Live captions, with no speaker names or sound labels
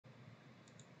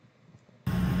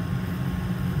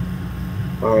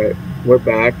Alright, we're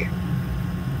back.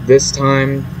 This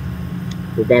time,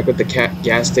 we're back with the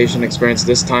gas station experience.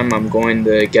 This time I'm going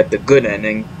to get the good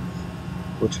ending,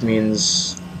 which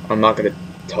means I'm not going to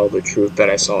tell the truth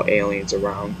that I saw aliens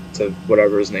around to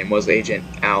whatever his name was, Agent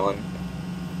Allen,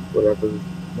 whatever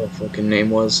that fucking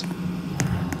name was.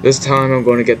 This time I'm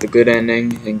going to get the good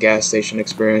ending in gas station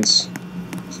experience.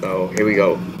 So here we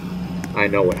go. I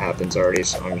know what happens already,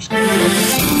 so I'm just gonna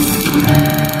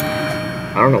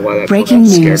I don't know why that Breaking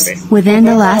news. scared me. Within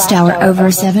the last hour,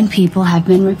 over 7 people have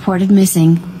been reported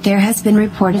missing. There has been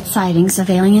reported sightings of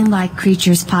alien-like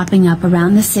creatures popping up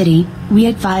around the city. We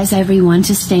advise everyone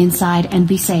to stay inside and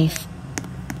be safe.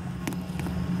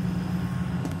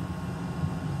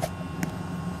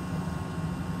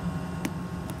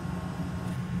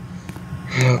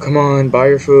 Oh, come on, buy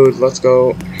your food, let's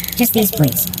go. Just these,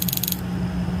 please.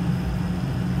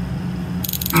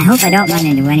 I hope I don't run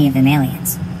into any of them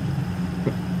aliens.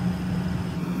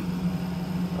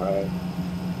 Alright.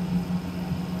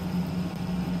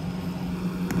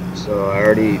 So I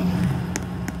already...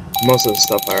 most of the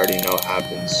stuff I already know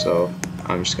happens, so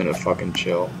I'm just gonna fucking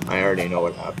chill. I already know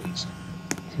what happens.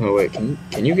 Oh wait, can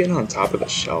you get on top of the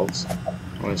shelves?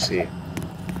 I wanna see.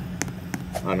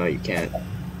 Oh no, you can't.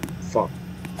 Fuck.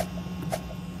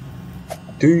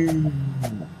 Dude.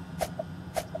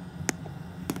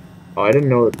 Oh, I didn't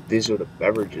know that these were the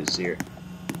beverages here.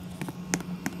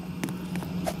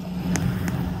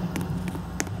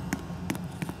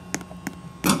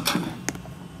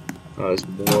 Oh, there's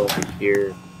more over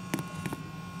here.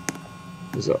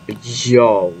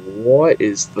 Yo, what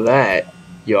is that?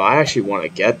 Yo, I actually want to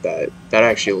get that. That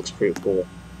actually looks pretty cool.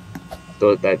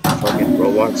 That fucking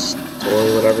roblox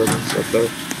toy, whatever it is up there.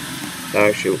 That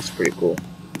actually looks pretty cool.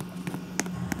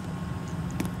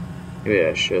 Maybe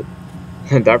I should.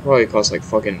 That probably costs like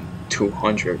fucking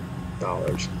 $200.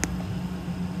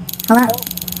 Hello?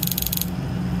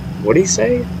 What'd he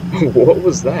say? What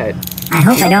was that? I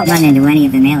hope I don't run into any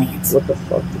of them aliens. What the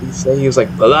fuck did he say? He was like,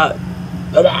 blah,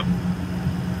 blah, blah.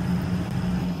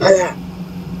 I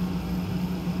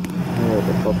don't know what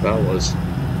the fuck that was.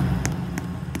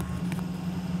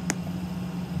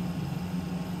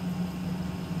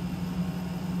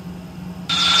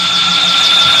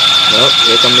 Well,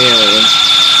 here come the aliens.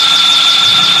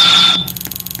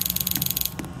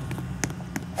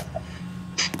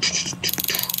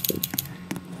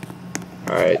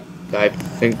 Alright, I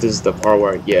think this is the part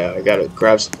where, yeah, I gotta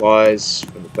grab supplies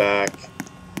from the back.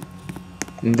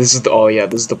 And this is the, oh yeah,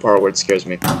 this is the part where it scares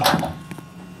me.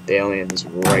 The alien is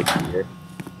right here.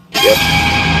 Yep.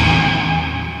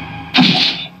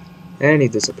 And he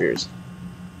disappears.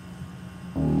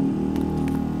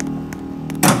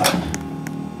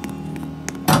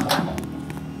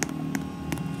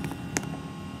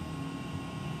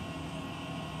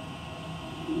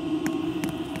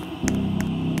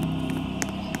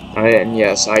 And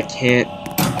yes,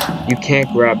 you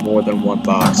can't grab more than one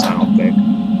box, I don't think.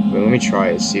 Wait, let me try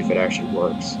it, see if it actually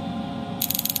works.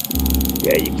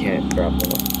 Yeah, you can't grab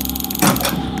more.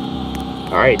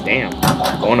 Alright, damn.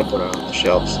 I'm going to put it on the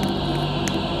shelves.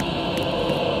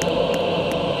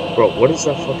 Bro, what is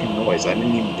that fucking noise? I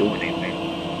didn't even do anything.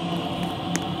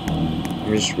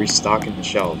 I'm just restocking the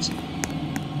shelves.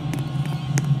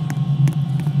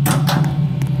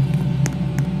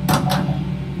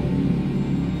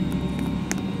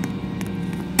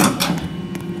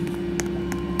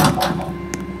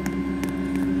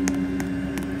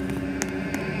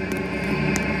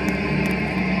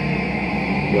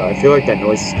 Yo, I feel like that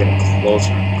noise is getting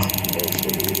closer and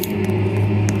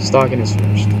closer. Stocking is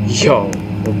finished. Yo,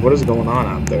 what is going on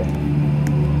out there?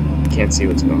 Can't see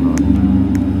what's going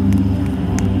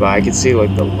on. But I can see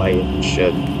like the light and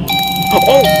shit.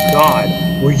 Oh god!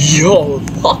 Yo!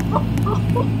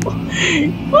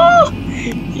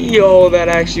 Yo, that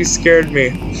actually scared me.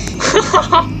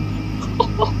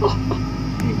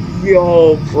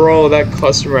 Yo, bro, that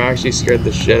customer actually scared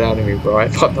the shit out of me, bro. I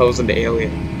thought that was an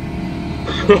alien.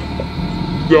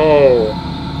 Yo,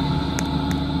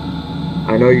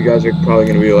 I know you guys are probably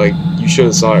gonna be like, you should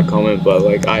have saw it coming, but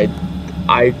like I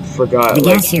forgot. The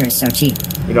like, gas here is so cheap.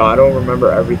 You know, I don't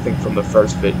remember everything from the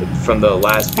from the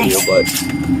last video, but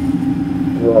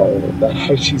bro, that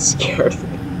actually scared me.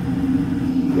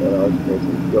 Yeah, that was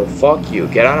crazy. Yo, fuck you.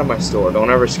 Get out of my store. Don't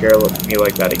ever scare me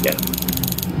like that again,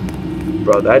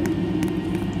 bro. That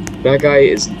guy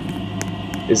is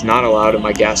not allowed in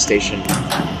my gas station.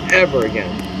 Ever again.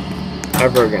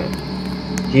 Ever again.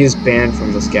 He is banned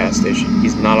from this gas station.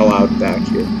 He's not allowed back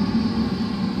here.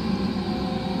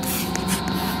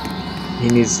 He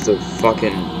needs to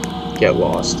fucking get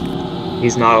lost.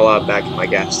 He's not allowed back in my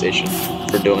gas station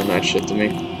for doing that shit to me.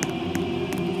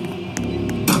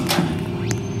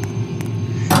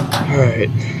 Alright.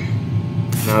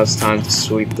 Now it's time to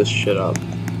sweep this shit up.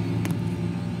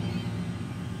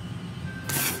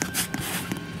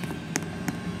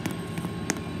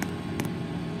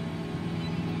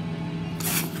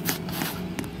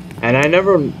 And I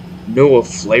never knew what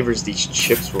flavors these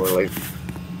chips were. Like,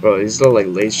 bro, these are like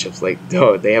Lay's chips. Like,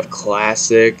 no, they have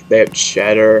classic, they have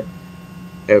cheddar,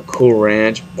 they have Cool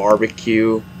Ranch,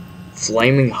 barbecue,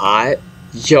 flaming hot.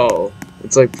 Yo,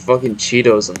 it's like fucking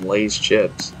Cheetos and Lay's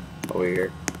chips over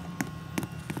here.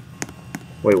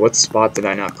 Wait, what spot did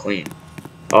I not clean?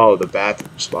 Oh, the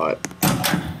bathroom spot.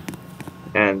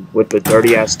 And with the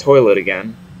dirty ass toilet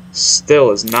again,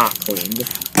 still is not cleaned.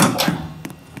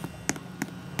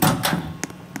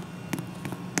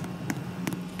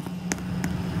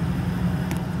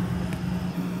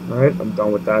 Alright, I'm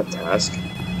done with that task.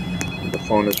 The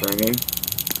phone is ringing.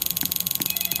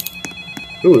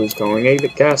 Who is calling a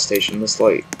gas station this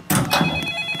late?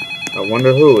 I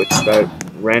wonder who. It's that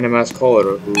random ass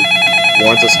caller who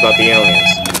warns us about the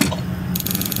aliens.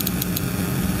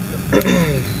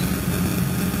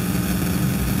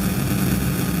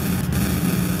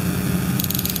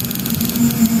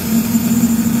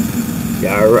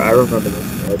 Yeah, I remember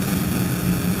this part.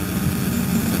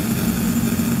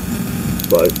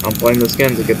 But I'm playing this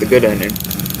game to get the good ending.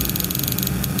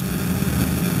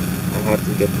 I have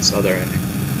to get this other ending.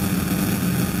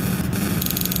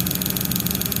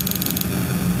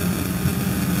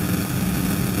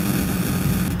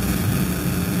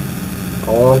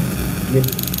 Oh,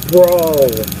 bro,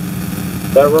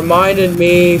 that reminded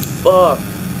me. Fuck.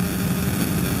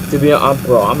 To be honest,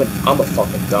 bro, I'm a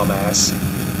fucking dumbass.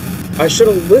 I should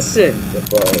have listened,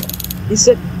 bro. He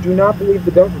said, "Do not believe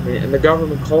the government," and the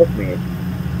government called me,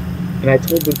 and I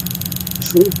told the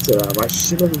truth to them. I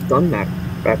shouldn't have done that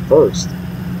at first.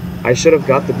 I should have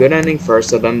got the good ending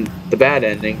first, and then the bad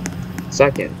ending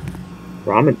second.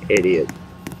 Bro, I'm an idiot.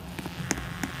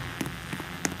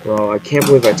 Bro, I can't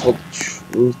believe I told the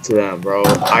truth to them, bro.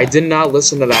 I did not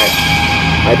listen to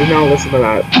that. I did not listen to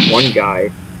that one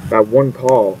guy, that one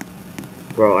call.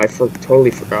 Bro, I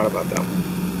totally forgot about that one.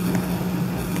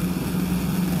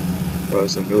 Bro,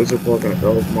 is the news report gonna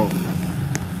go? Come on.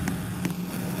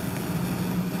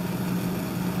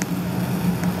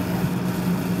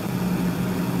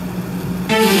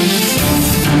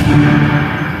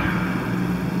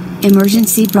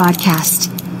 Emergency broadcast.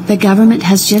 The government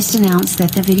has just announced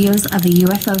that the videos of a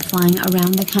UFO flying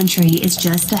around the country is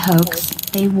just a hoax.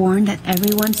 They warn that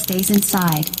everyone stays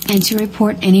inside, and to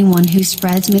report anyone who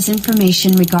spreads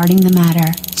misinformation regarding the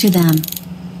matter to them.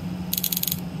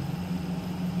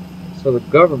 So the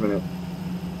government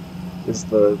is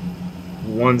the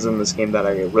ones in this game that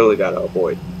I really gotta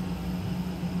avoid.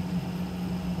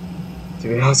 To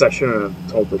be honest, I shouldn't have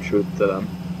told the truth to them.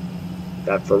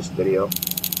 That first video.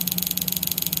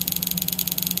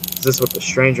 Is this what the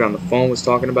stranger on the phone was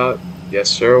talking about? Yes,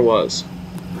 sir, it was.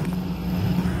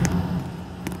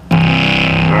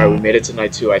 Alright, we made it to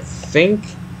night 2. I think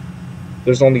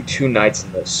there's only 2 nights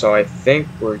in this, so I think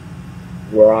we're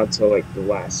on to like the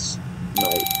last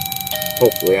night.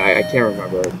 Hopefully, I can't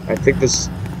remember. I think I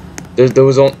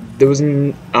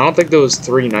don't think there was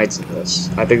 3 nights in this.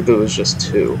 I think there was just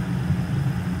 2.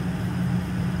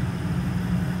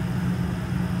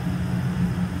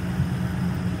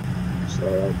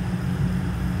 So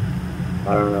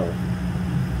I don't know.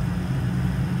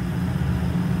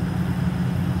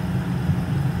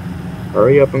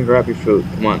 Hurry up and grab your food.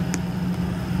 Come on.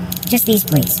 Just these,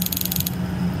 please.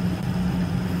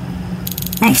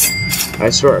 Thanks. I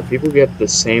swear, people get the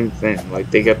same thing. Like,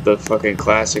 they get the fucking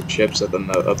classic chips and then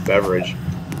a beverage.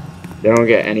 They don't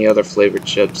get any other flavored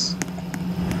chips.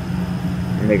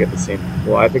 And they get the same.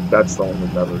 Well, I think that's the only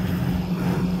beverage.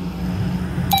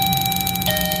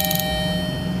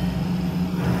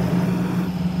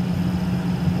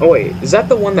 Oh wait, is that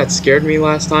the one that scared me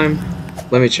last time?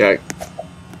 Let me check.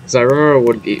 Because I remember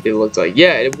what it looked like.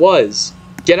 Yeah, it was.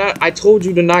 Get out. I told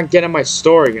you to not get in my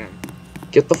store again.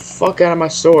 Get the fuck out of my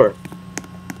store.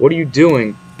 What are you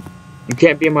doing? You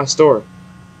can't be in my store.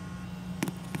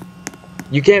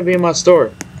 You can't be in my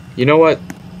store. You know what?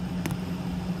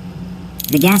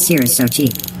 The gas here is so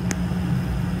cheap.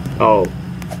 Oh.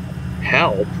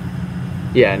 Help?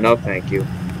 Yeah, no thank you.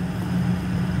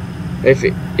 If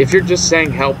you're just saying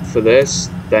help for this,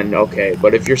 then okay.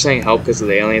 But if you're saying help because of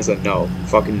the aliens, then no.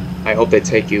 Fucking, I hope they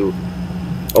take you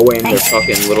away in their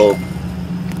fucking little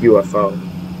UFO.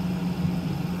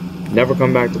 Never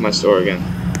come back to my store again.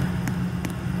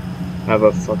 Have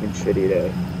a fucking shitty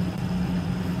day.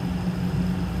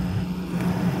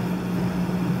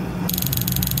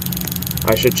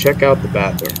 I should check out the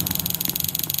bathroom.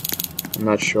 I'm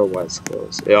not sure why it's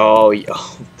closed.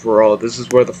 Oh, bro, this is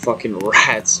where the fucking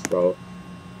rats, bro.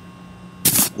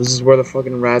 This is where the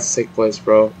fucking rats take place,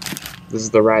 bro. This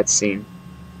is the rat scene.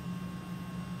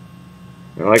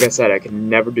 And like I said, I can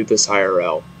never do this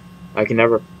IRL. I can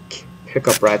never pick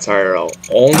up rats IRL.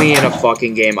 Only in a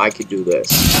fucking game I could do this.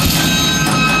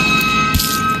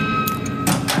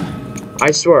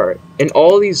 I swear, in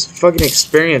all these fucking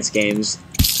experience games,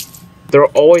 there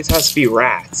always has to be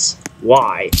rats.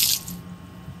 Why?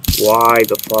 Why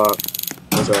the fuck?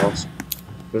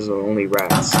 Those are only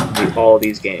rats in all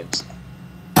these games.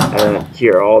 And then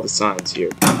here, all the signs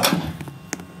here.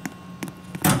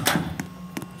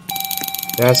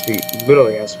 There has to be,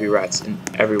 literally has to be rats in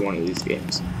every one of these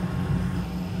games.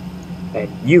 And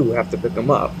you have to pick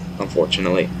them up,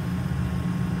 unfortunately.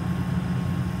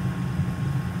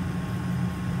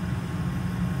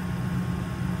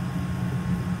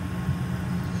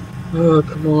 Oh,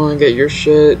 come on, get your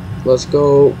shit. Let's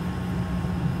go.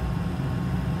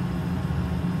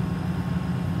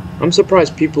 I'm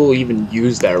surprised people even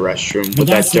use that restroom with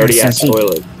that dirty ass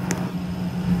toilet.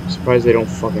 I'm surprised they don't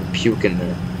fucking puke in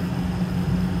there.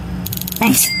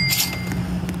 Thanks.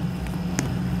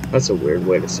 That's a weird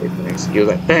way to say thanks. He was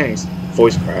like, thanks.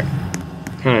 Voice crack.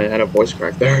 Kinda had a voice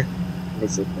crack there. He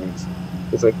said thanks.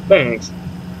 He's like, thanks.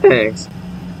 Thanks.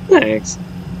 Thanks.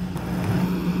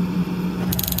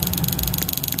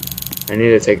 I need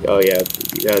to take, oh yeah,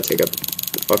 you gotta take out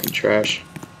the fucking trash.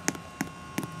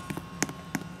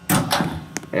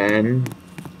 And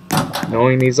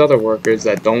knowing these other workers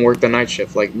that don't work the night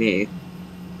shift like me,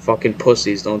 fucking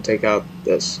pussies don't take out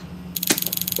this.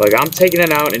 Like, I'm taking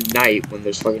it out at night when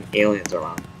there's fucking aliens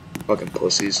around. Fucking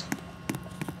pussies.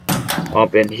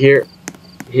 Up in here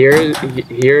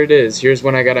it is. Here's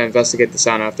when I gotta investigate the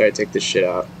sound after I take this shit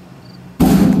out.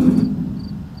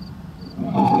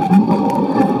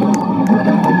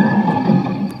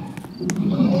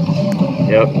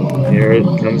 Yep, here it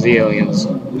comes the aliens.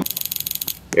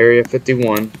 Area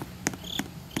 51.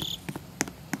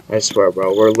 I swear,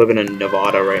 bro, we're living in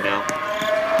Nevada right now.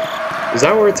 Is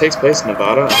that where it takes place,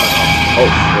 Nevada? Oh,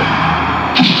 shit.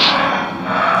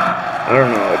 I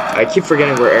don't know. I keep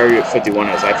forgetting where Area 51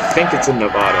 is. I think it's in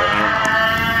Nevada.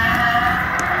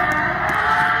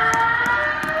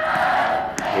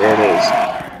 Here it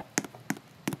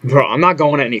is. Bro, I'm not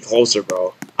going any closer,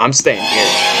 bro. I'm staying here.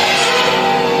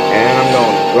 And I'm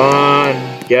going. Run.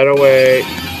 Get away.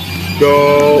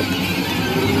 Go.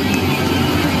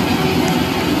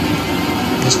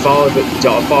 Just follow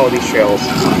these trails.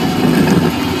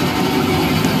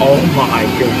 Oh my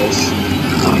goodness.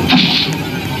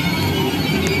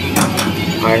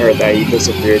 I heard that he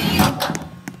disappeared.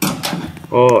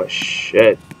 Oh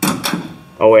shit.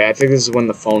 Oh wait, I think this is when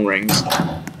the phone rings.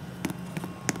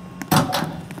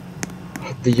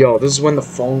 Yo, this is when the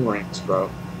phone rings, bro.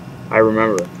 I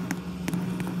remember.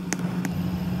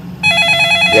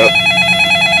 Yep.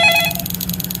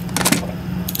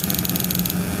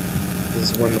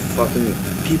 This is when the fucking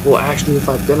people ask me if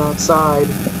I've been outside.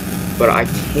 But I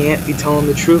can't be telling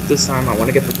the truth this time. I want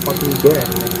to get the fucking good.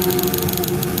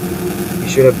 You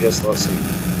should have just listened.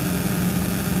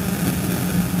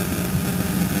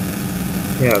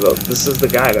 Yeah, though, this is the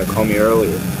guy that called me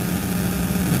earlier.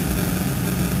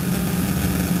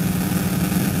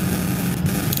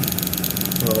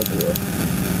 Oh boy.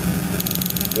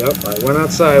 Yep, I went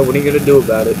outside. What are you gonna do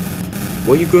about it?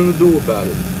 What are you gonna do about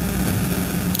it?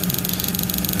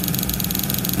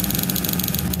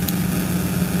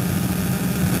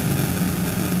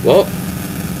 Well,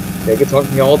 they can talk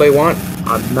to me all they want.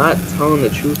 I'm not telling the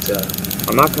truth to them.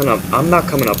 I'm not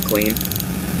coming up clean.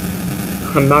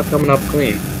 I'm not coming up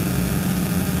clean.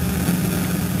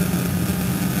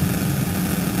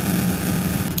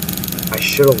 I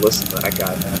should have listened to that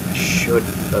guy, man. I should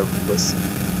have listened.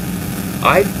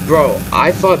 Bro,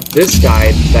 I thought this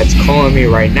guy that's calling me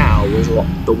right now was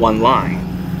the one lying.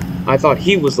 I thought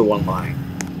he was the one lying.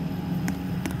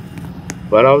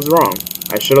 But I was wrong.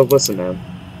 I should have listened to him.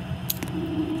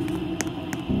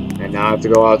 And now I have to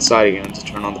go outside again to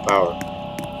turn on the power.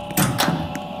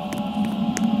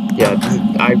 Yeah,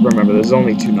 I remember, there's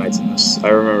only 2 nights in this. I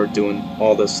remember doing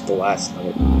all this the last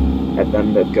night. And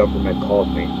then the government called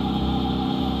me.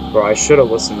 Bro, I should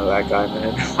have listened to that guy,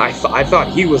 man. I thought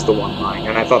he was the one lying,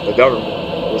 and I thought the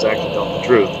government was actually telling the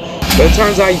truth. But it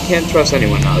turns out you can't trust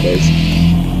anyone nowadays.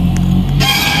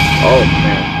 Oh,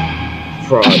 man.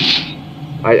 Fraud.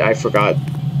 I forgot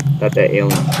that the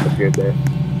alien appeared there.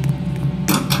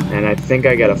 And I think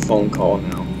I get a phone call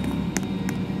now.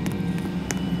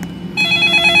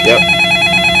 Yep.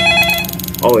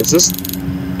 Oh, is this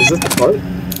the part?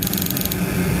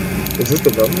 Is it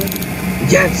the government?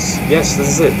 Yes! Yes, this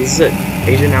is it. This is it.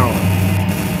 Agent Allen.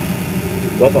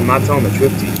 Well, I'm not telling the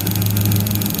truth to you.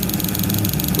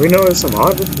 We know there's some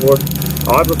odd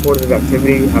reported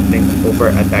activity happening over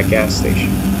at that gas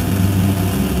station.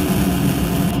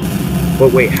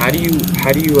 But wait, how do you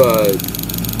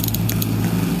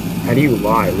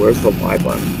lie? Where's the lie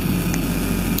button?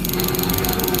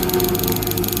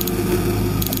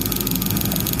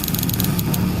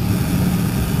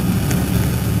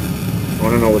 I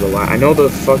wanna know where the lie. I know the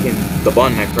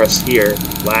button I pressed here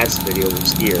last video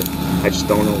was here. I just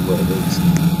don't know where it is.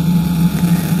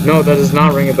 No, that does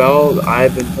not ring a bell.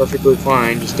 I've been perfectly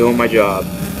fine, just doing my job.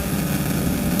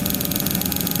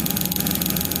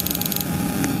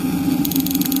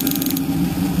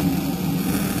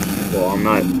 Well, I'm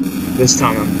not. This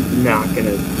time I'm not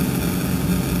gonna.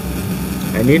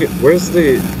 I need it. Where's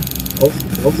the?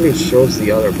 Hopefully it shows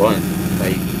the other button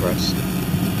that you can press.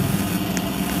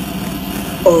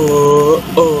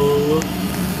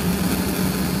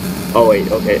 Oh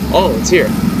wait, okay. Oh, it's here.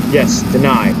 Yes,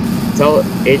 deny. Tell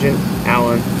Agent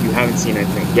Allen you haven't seen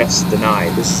anything. Yes, deny.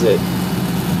 This is it.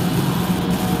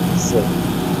 This is it.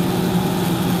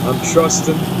 I'm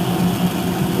trusting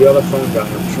the other phone guy.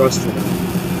 I'm trusting him.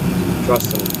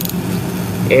 Trusting him.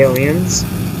 Aliens?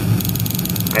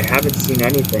 I haven't seen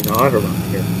anything odd around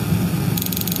here.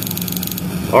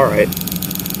 Alright.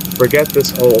 Forget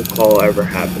this whole call ever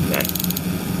happened then.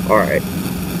 Alright.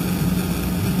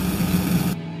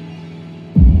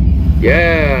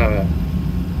 Yeah!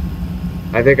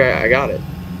 I think I got it.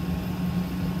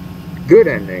 Good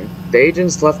ending. The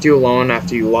agents left you alone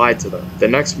after you lied to them. The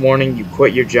next morning, you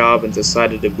quit your job and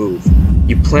decided to move.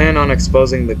 You plan on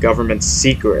exposing the government's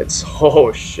secrets.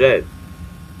 Oh, shit.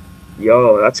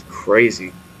 Yo, that's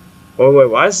crazy. Oh, wait,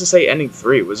 why does it say ending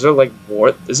 3? Was there, like,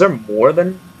 more? Is there more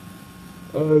than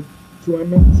 2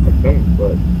 endings? I think,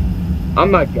 but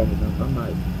I'm not getting them. I'm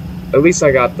not. At least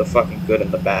I got the fucking good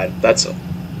and the bad. That's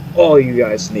all you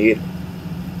guys need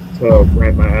to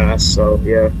rant my ass, so,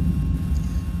 yeah.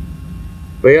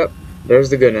 But, yep, there's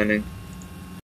the good ending.